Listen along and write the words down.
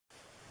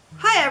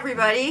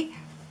everybody,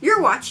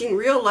 you're watching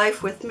Real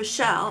Life with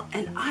Michelle,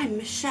 and I'm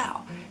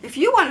Michelle. If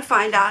you want to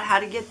find out how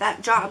to get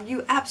that job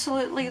you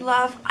absolutely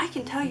love, I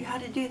can tell you how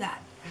to do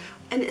that.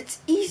 And it's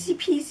easy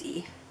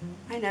peasy.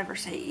 I never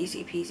say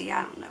easy peasy.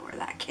 I don't know where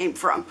that came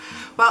from.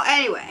 Well,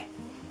 anyway,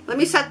 let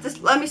me set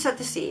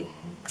the scene.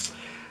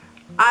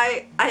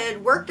 I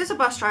had worked as a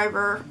bus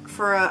driver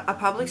for a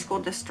public school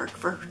district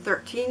for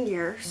 13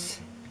 years,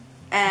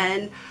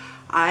 and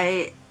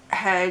I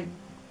had,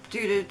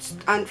 due to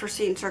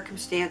unforeseen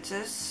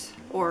circumstances,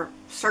 or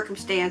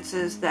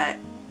circumstances that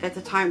at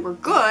the time were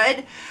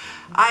good,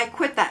 I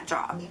quit that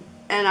job,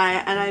 and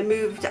I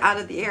moved out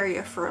of the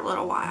area for a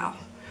little while.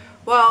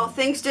 Well,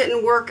 things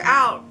didn't work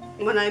out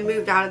when I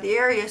moved out of the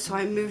area, so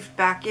I moved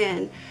back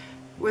in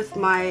with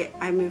my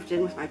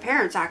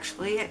parents,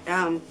 actually,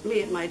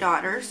 me and my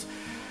daughters,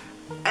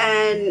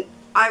 and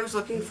I was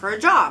looking for a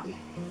job.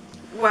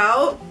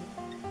 Well,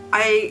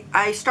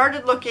 I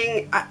started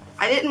looking.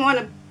 I didn't want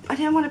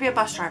to be a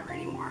bus driver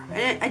anymore.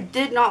 I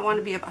did not want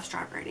to be a bus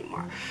driver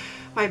anymore.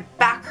 My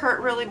back hurt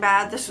really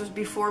bad. This was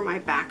before my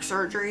back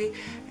surgery,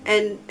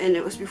 and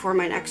it was before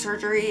my neck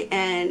surgery,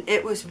 and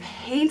it was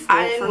painful.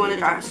 I didn't want to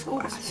drive a school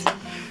bus.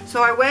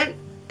 So I went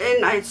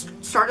and I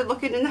started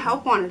looking in the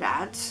help wanted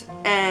ads,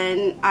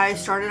 and I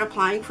started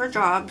applying for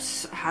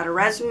jobs. I had a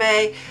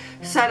resume,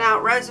 sent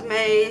out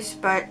resumes,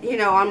 but you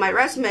know, on my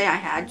resume I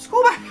had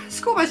school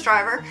bus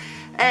driver,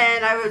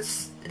 and I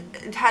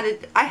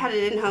had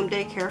an in-home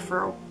daycare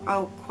for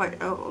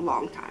quite a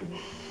long time.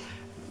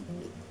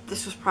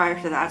 This was prior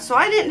to that, so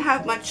I didn't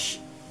have much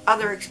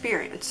other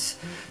experience.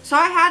 So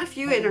I had a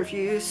few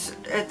interviews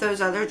at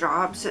those other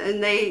jobs,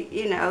 and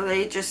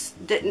they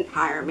just didn't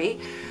hire me.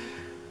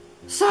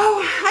 So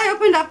I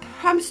opened up,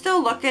 I'm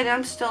still looking,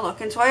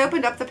 so I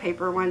opened up the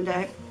paper one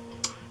day,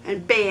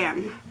 and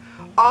bam,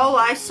 all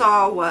I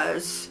saw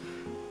was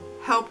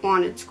help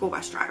wanted school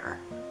bus driver.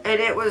 And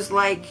it was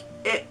like,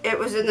 it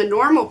was in the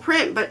normal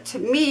print, but to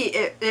me,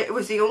 it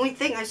was the only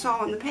thing I saw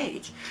on the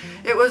page.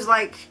 It was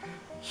like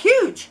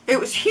huge. It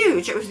was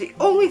huge. It was the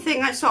only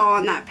thing I saw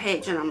on that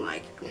page, and I'm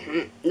like,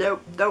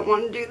 nope, don't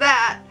want to do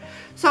that.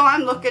 So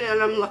I'm looking,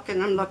 and I'm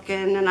looking,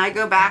 and I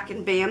go back,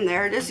 and bam,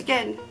 there it is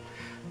again.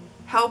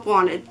 Help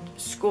wanted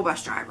school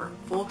bus driver,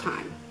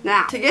 full-time.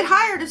 Now, to get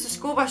hired as a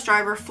school bus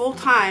driver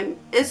full-time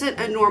isn't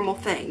a normal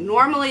thing.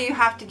 Normally, you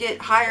have to get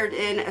hired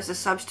in as a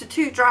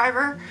substitute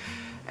driver,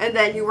 and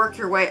then you work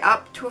your way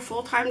up to a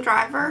full-time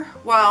driver.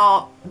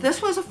 Well,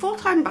 this was a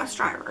full-time bus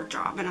driver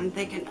job, and I'm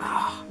thinking,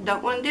 oh,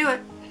 don't want to do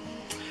it.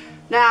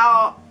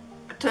 Now,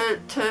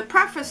 to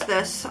preface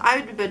this,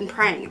 I've been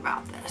praying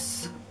about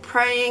this.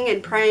 Praying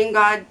and praying,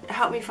 God,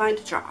 help me find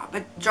a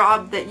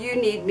job that you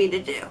need me to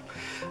do.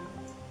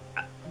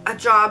 A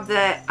job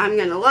that I'm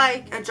going to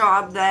like, a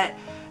job that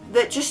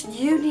just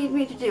you need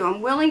me to do.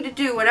 I'm willing to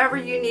do whatever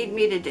you need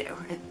me to do.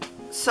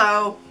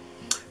 So,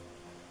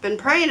 been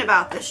praying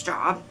about this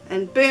job,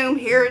 and boom,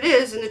 here it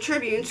is in the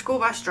Tribune, school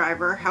bus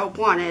driver, help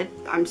wanted.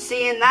 I'm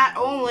seeing that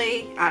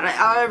only, out of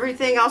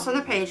everything else on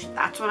the page,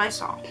 that's what I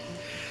saw.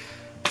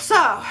 So,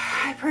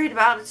 I prayed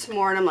about it some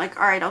more, and I'm like,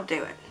 alright, I'll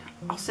do it.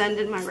 I'll send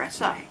in my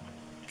resume.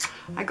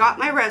 I got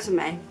my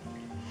resume,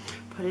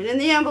 put it in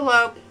the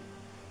envelope,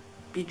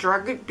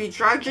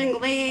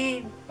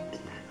 begrudgingly,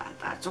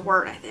 that's a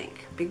word I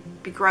think,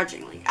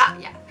 begrudgingly,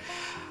 yeah.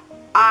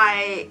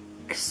 I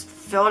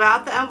filled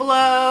out the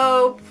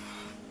envelope,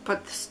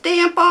 put the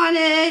stamp on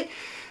it,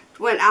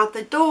 went out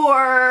the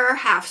door,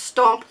 half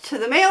stomped to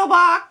the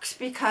mailbox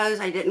because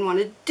I didn't want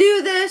to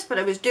do this, but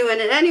I was doing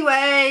it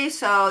anyway.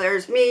 So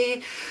there's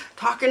me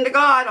talking to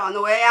God on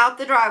the way out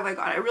the driveway.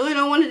 God, I really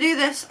don't want to do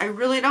this. I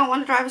really don't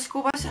want to drive a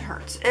school bus. It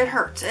hurts. It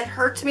hurts. It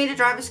hurts me to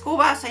drive a school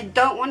bus. I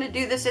don't want to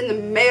do this. In the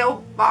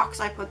mailbox,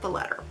 I put the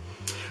letter.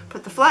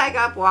 Put the flag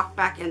up, walked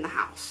back in the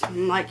house.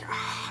 I'm like,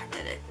 oh, I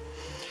did it.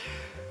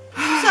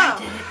 I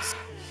did it.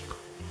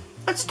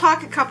 Let's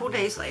talk a couple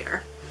days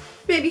later.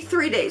 Maybe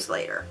 3 days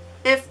later.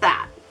 If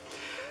that.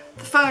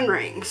 The phone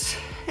rings.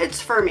 It's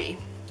for me.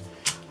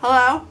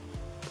 Hello?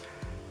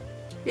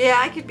 Yeah,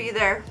 I could be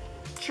there.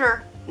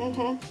 Sure.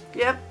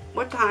 Yep.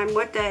 What time?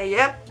 What day?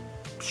 Yep.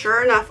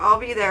 Sure enough, I'll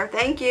be there.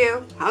 Thank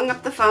you. Hung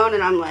up the phone,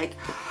 and I'm like,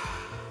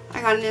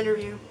 I got an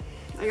interview.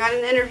 I got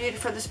an interview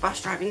for this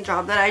bus driving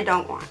job that I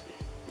don't want.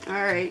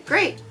 Alright,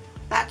 great.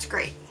 That's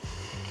great.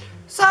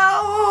 So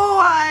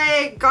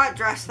I got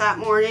dressed that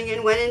morning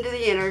and went into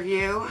the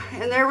interview,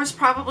 and there was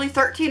probably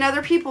 13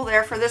 other people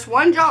there for this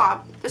one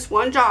job,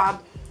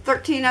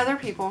 13 other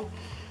people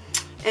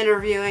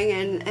interviewing,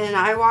 and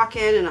I walk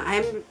in and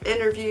I'm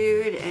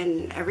interviewed,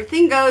 and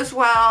everything goes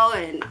well,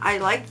 and I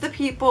liked the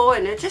people,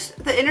 and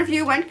the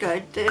interview went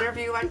good,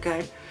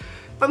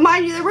 but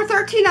mind you, there were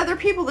 13 other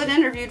people that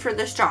interviewed for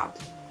this job,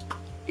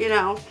 you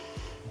know.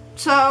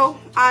 So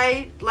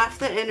I left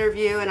the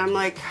interview, and I'm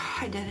like,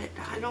 I did it.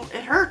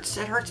 It hurts.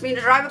 It hurts me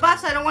to drive a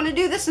bus. I don't want to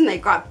do this. And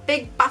they've got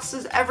big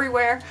buses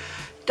everywhere.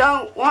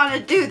 Don't want to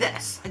do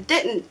this. I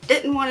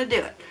didn't want to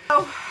do it.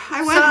 So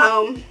I went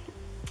home,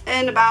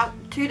 and about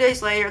 2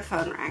 days later, the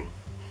phone rang.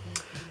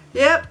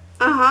 Yep,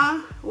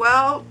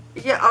 Well,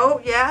 yeah,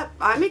 oh yeah,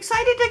 I'm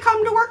excited to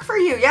come to work for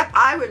you. Yep,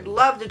 I would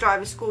love to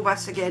drive a school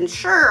bus again.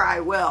 Sure, I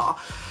will.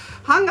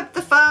 Hung up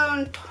the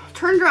phone,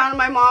 turned around to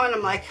my mom, and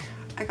I'm like,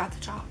 I got the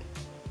job.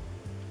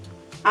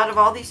 Out of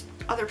all these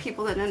other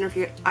people that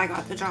interviewed, I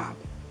got the job.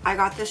 I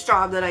got this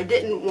job that I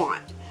didn't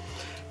want.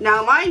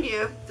 Now, mind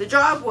you, the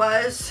job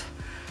was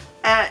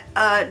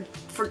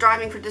for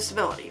driving for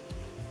disability.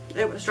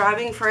 It was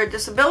driving for a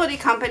disability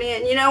company,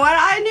 and you know what?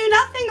 I knew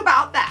nothing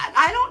about that.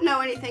 I don't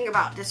know anything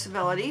about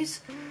disabilities.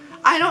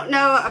 I don't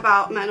know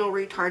about mental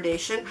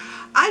retardation.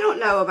 I don't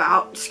know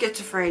about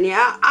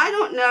schizophrenia. I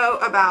don't know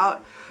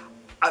about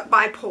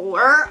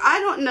bipolar. I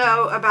don't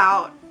know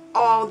about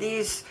all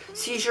these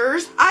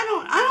seizures. I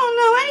don't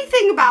know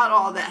anything about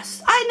all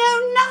this. I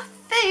know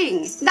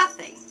nothing.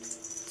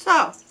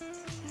 So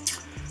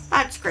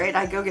that's great.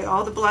 I go get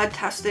all the blood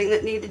testing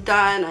that needed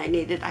done.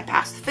 I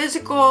passed the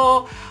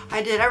physical.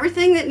 I did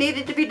everything that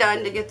needed to be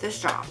done to get this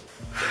job.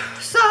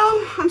 So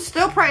I'm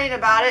still praying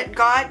about it.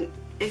 God,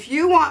 if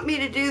you want me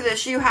to do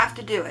this, you have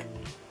to do it.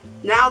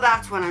 Now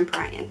that's when I'm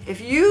praying.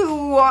 If you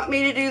want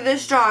me to do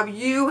this job,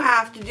 you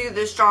have to do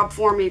this job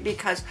for me,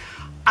 because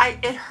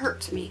it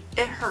hurts me.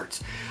 It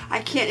hurts. I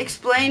can't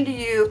explain to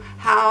you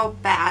how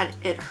bad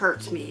it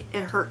hurts me.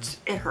 It hurts.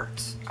 It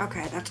hurts.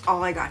 Okay, that's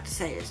all I got to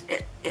say is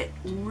it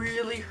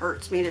really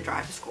hurts me to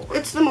drive to school.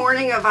 It's the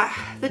morning of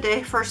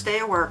the first day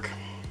of work,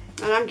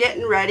 and I'm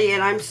getting ready,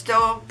 and I'm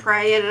still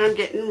praying, and I'm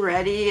getting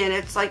ready, and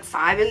it's like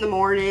 5 in the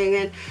morning,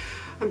 and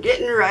I'm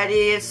getting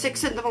ready, and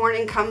 6 in the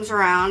morning comes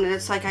around, and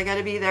it's like I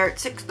gotta be there at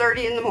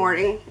 6:30 in the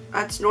morning.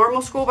 That's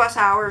normal school bus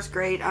hours.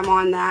 Great, I'm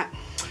on that.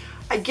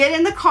 I get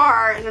in the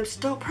car, and I'm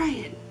still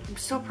praying. I'm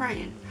still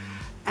praying.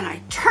 And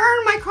I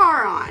turn my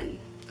car on,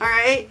 all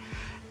right?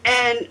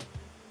 And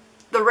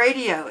the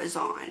radio is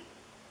on,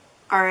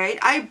 all right?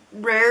 I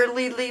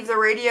rarely leave the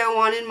radio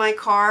on in my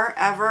car,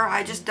 ever.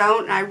 I just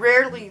don't. And I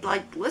rarely,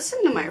 like,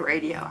 listen to my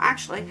radio,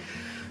 actually.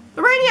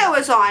 The radio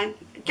is on.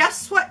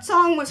 Guess what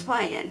song was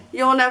playing?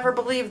 You'll never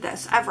believe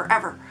this,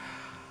 ever.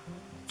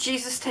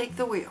 Jesus, Take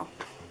the Wheel.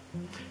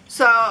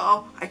 So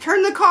I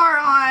turn the car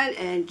on,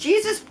 and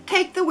Jesus,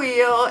 Take the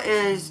Wheel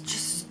is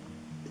just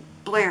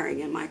blaring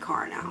in my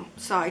car now.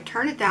 So I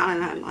turn it down,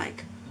 and I'm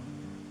like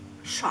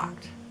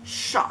shocked.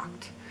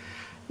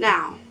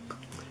 Now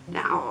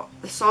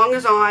the song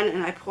is on,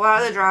 and I pull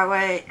out of the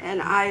driveway, and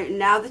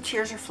now the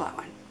tears are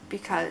flowing,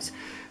 because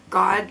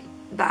God,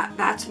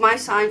 that's my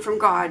sign from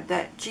God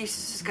that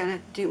Jesus is gonna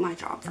do my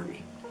job for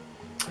me.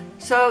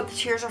 So the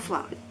tears are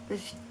flowing. The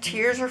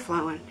tears are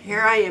flowing.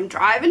 Here I am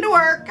driving to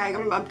work.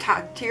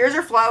 Tears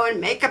are flowing.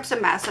 Makeup's a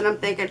mess, and I'm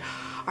thinking,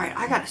 all right,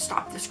 I gotta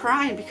stop this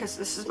crying, because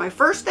this is my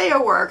first day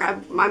of work.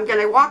 I'm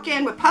gonna walk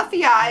in with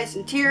puffy eyes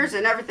and tears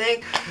and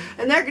everything,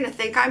 and they're gonna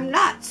think I'm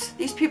nuts.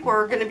 These people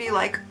are gonna be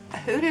like,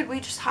 who did we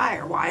just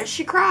hire? Why is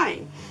she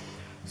crying?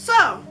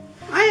 So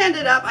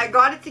I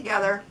got it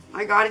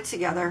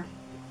together.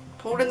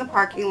 Pulled in the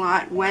parking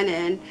lot, went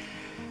in,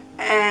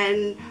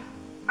 and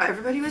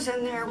everybody was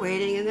in there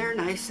waiting, and they're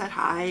nice, said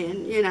hi,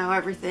 and you know,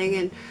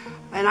 everything,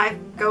 and I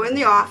go in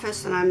the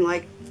office, and I'm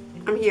like,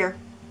 I'm here,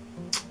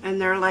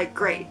 and they're like,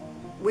 great,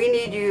 we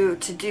need you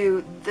to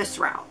do this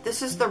route.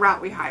 This is the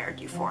route we hired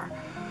you for,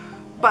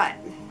 but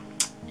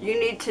you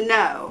need to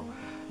know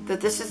that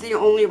this is the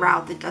only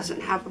route that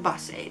doesn't have a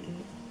bus aid.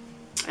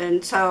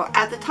 And so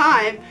at the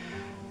time,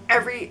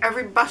 every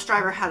bus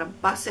driver had a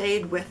bus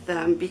aid with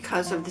them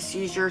because of the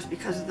seizures,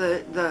 because of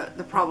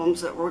the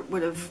problems that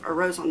would have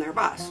arose on their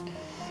bus.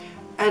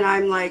 And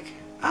I'm like,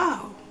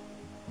 oh,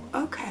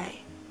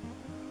 okay.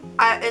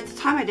 At the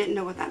time, I didn't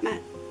know what that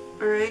meant,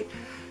 all right?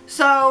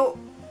 So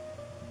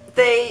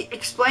they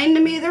explained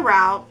to me the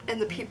route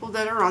and the people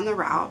that are on the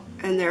route,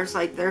 and there's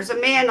a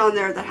man on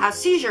there that has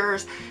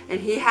seizures, and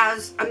he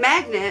has a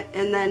magnet,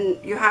 and then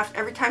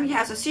every time he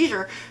has a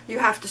seizure, you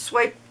have to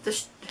swipe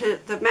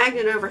the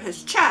magnet over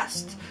his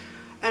chest.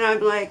 And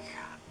I'm like,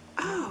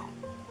 oh,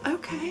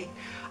 okay.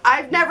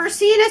 I've never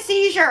seen a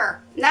seizure.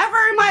 Never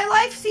in my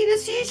life seen a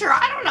seizure.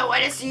 I don't know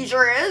what a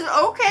seizure is.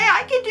 Okay,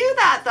 I can do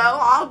that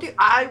though.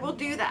 I will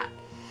do that.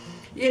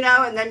 You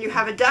know, and then you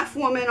have a deaf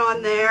woman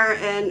on there,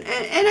 and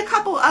a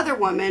couple other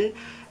women.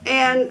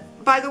 And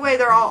by the way,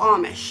 they're all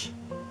Amish.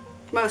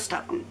 Most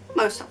of them.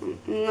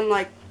 And I'm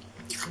like,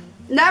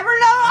 I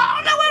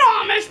don't know what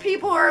Amish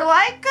people are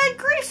like. Good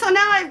grief. So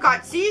now I've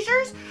got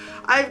seizures,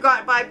 I've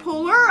got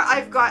bipolar,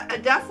 I've got a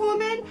deaf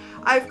woman,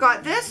 I've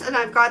got this, and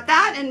I've got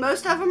that, and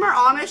most of them are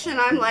Amish, and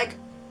I'm like,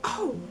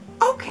 oh,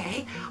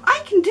 okay,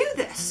 I can do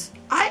this.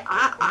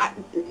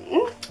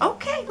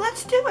 Okay,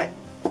 let's do it.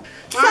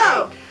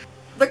 So,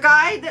 the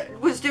guy that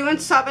was doing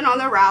subbing on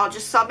the route,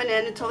 just subbing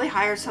in until they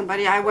hired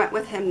somebody, I went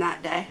with him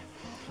that day.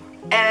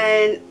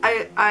 And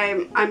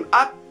I'm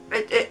up,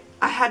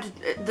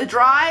 the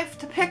drive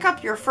to pick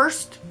up your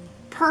first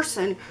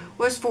person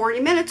was 40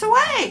 minutes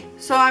away.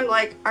 So I'm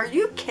like, are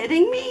you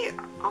kidding me?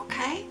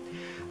 Okay,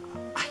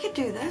 I could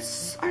do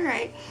this. All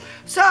right.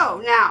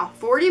 So now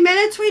 40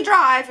 minutes we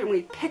drive, and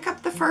we pick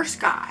up the first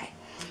guy.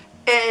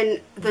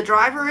 And the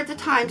driver at the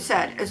time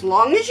said, as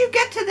long as you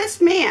get to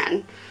this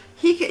man,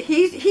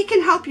 he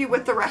can help you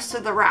with the rest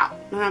of the route.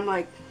 And I'm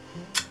like,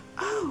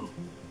 oh,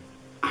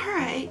 all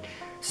right.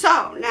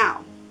 So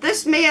now,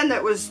 this man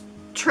that was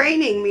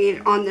training me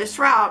on this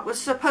route was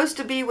supposed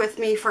to be with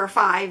me for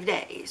 5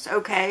 days,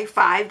 okay?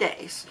 5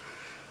 days.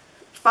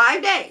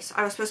 5 days.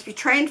 I was supposed to be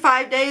trained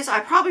 5 days.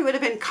 I probably would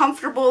have been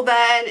comfortable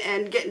then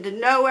and getting to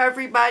know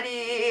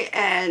everybody,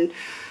 and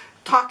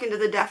talking to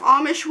the deaf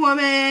Amish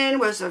woman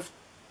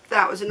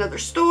that was another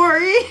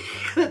story.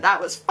 That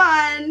was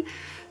fun.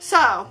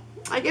 So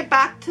I get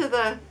back to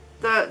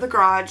the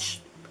garage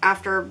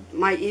after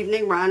my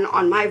evening run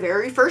on my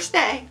very first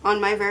day,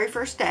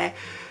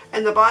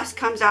 and the boss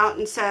comes out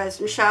and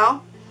says,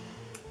 Michelle,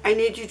 I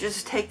need you to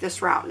just take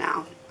this route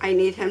now. I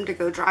need him to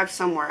go drive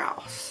somewhere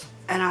else.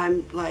 And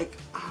I'm like,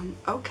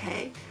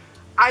 okay.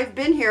 I've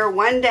been here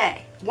one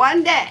day,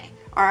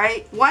 all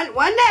right?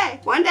 One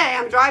day,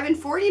 I'm driving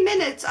 40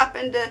 minutes up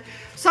into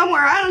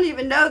somewhere I don't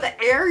even know the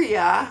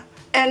area,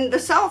 and the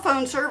cell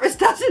phone service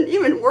doesn't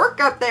even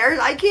work up there.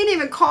 I can't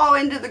even call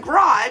into the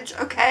garage,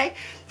 okay?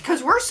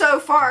 Because we're so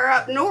far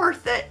up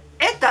north that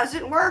it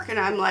doesn't work. And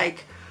I'm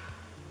like,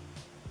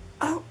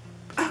 oh,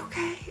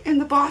 okay.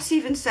 And the boss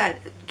even said,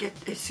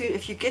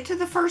 if you get to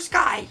the first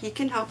guy, he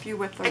can help you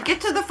with the rest. I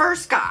get to the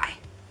first guy.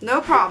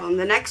 No problem.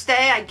 The next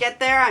day I get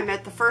there, I'm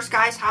at the first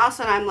guy's house,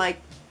 and I'm like,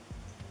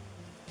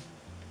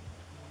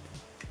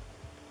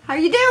 how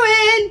you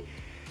doing?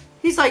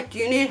 He's like, do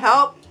you need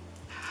help?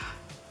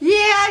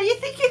 Yeah, do you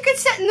think you could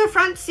sit in the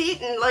front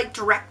seat and like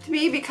direct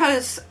me,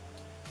 because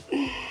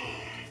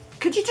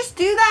could you just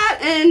do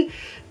that?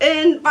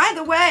 And by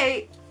the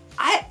way,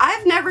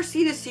 I've never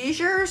seen a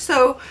seizure,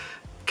 so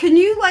can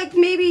you like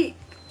maybe,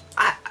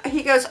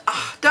 he goes,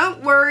 oh,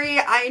 don't worry,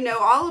 I know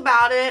all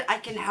about it, I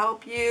can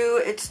help you,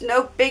 it's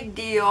no big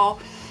deal.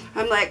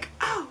 I'm like,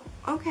 oh,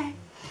 okay.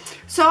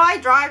 So I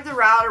drive the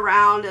route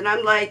around, and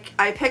I'm like,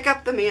 I pick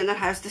up the man that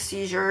has the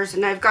seizures,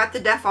 and I've got the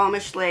deaf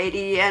Amish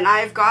lady, and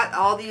I've got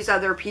all these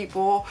other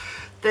people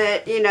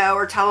that, you know,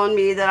 are telling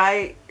me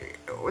that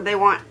they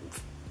want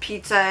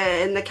pizza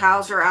and the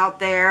cows are out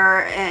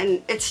there,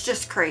 and it's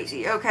just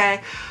crazy,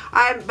 okay?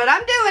 But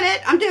I'm doing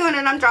it, I'm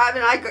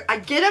driving, I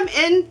get him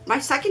in my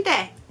second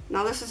day.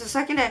 Now this is the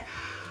second day.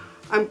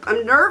 I'm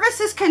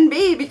nervous as can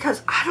be,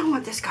 because I don't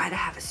want this guy to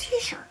have a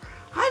seizure.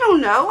 I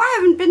don't know, I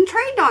haven't been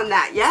trained on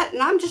that yet,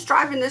 and I'm just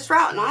driving this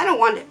route, and I don't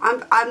want it.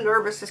 I'm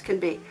nervous as can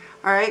be,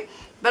 all right?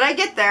 But I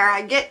get there,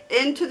 I get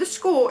into the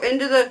school,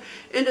 into the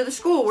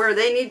school where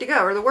they need to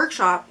go, or the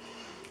workshop,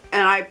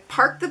 and I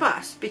park the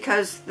bus,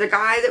 because the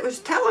guy that was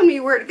telling me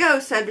where to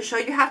go said, Michelle,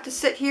 you have to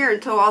sit here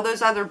until all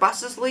those other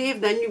buses leave,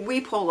 then we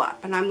pull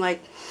up. And I'm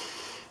like,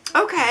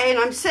 okay, and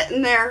I'm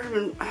sitting there,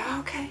 and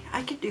okay,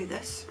 I could do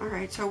this. All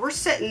right, so we're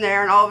sitting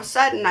there, and all of a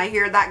sudden I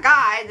hear that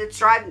guy that's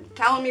driving,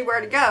 telling me where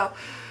to go,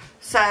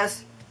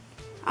 says,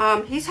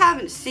 he's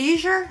having a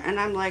seizure. And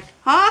I'm like,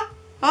 huh?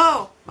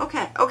 Oh,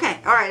 okay, all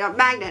right,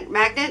 magnet.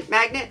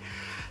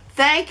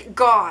 Thank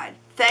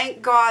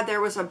God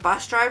there was a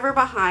bus driver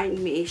behind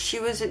me. She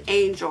was an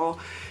angel.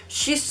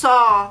 She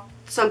saw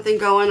something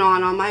going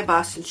on my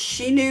bus, and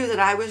she knew that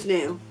I was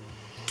new.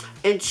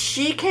 And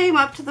she came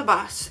up to the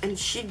bus, and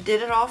she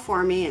did it all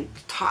for me and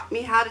taught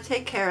me how to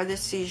take care of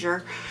this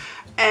seizure,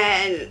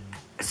 and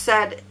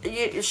said,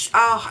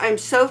 oh, I'm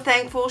so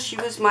thankful. She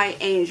was my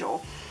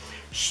angel.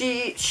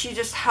 She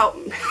just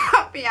helped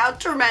me out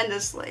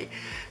tremendously.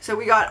 So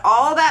we got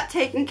all that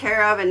taken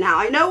care of, and now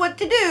I know what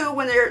to do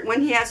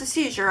when he has a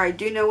seizure. I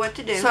do know what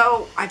to do.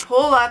 So I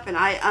pull up and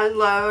I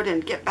unload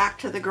and get back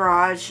to the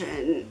garage,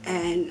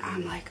 and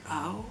I'm like,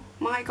 oh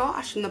my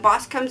gosh. And the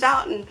boss comes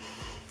out, and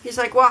he's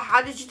like, well,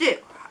 how did you do?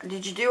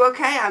 Did you do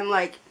okay? I'm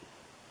like,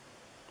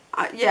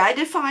 yeah, I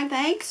did fine,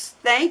 thanks.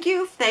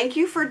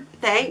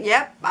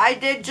 Yep, I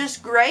did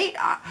just great.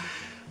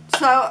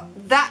 So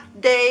that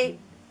day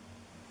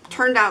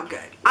turned out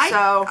good.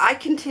 So I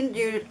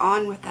continued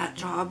on with that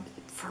job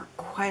for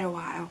quite a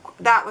while.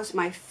 That was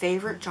my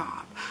favorite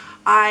job.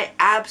 I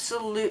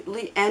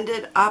absolutely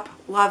ended up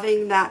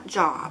loving that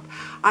job.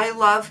 I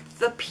loved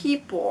the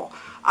people.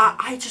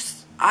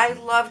 I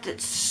loved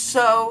it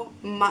so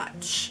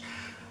much.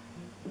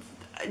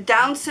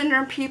 Down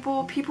syndrome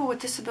people with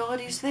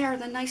disabilities, they are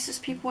the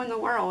nicest people in the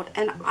world,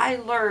 and I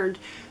learned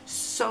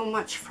so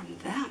much from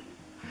them.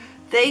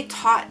 They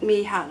taught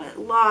me how to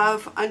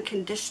love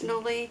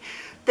unconditionally.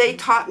 They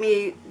taught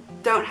me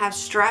don't have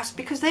stress,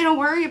 because they don't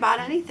worry about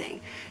anything.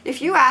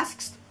 If you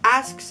ask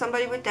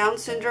somebody with Down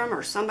syndrome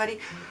or somebody,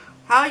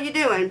 how are you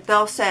doing?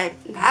 They'll say,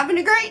 I'm having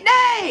a great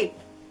day.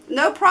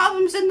 No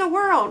problems in the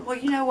world. Well,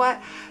 you know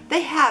what?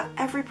 They have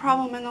every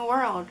problem in the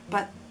world,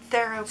 but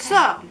they're okay.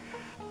 So,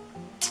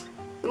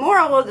 the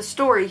moral of the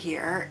story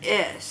here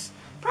is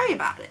pray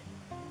about it.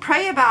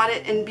 Pray about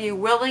it and be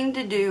willing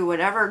to do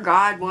whatever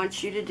God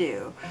wants you to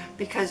do.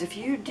 Because if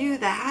you do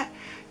that,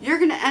 you're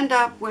going to end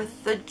up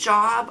with the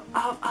job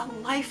of a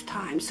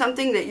lifetime.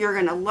 Something that you're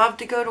going to love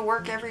to go to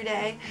work every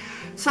day.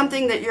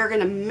 Something that you're going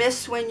to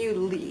miss when you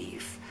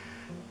leave.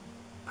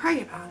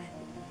 Pray about it.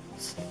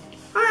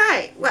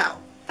 Alright,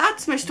 well,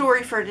 that's my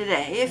story for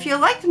today. If you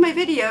liked my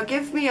video,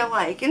 give me a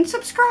like and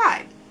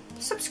subscribe.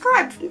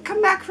 subscribe.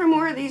 Come back for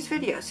more of these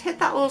videos. Hit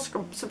that little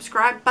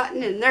subscribe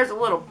button, and there's a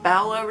little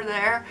bell over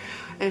there.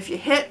 And if you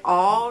hit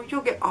all,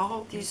 you'll get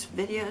all these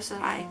videos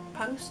that I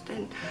post.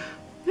 And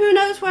who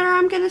knows what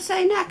I'm going to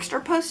say next or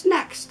post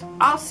next.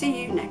 I'll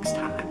see you next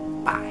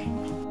time.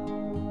 Bye.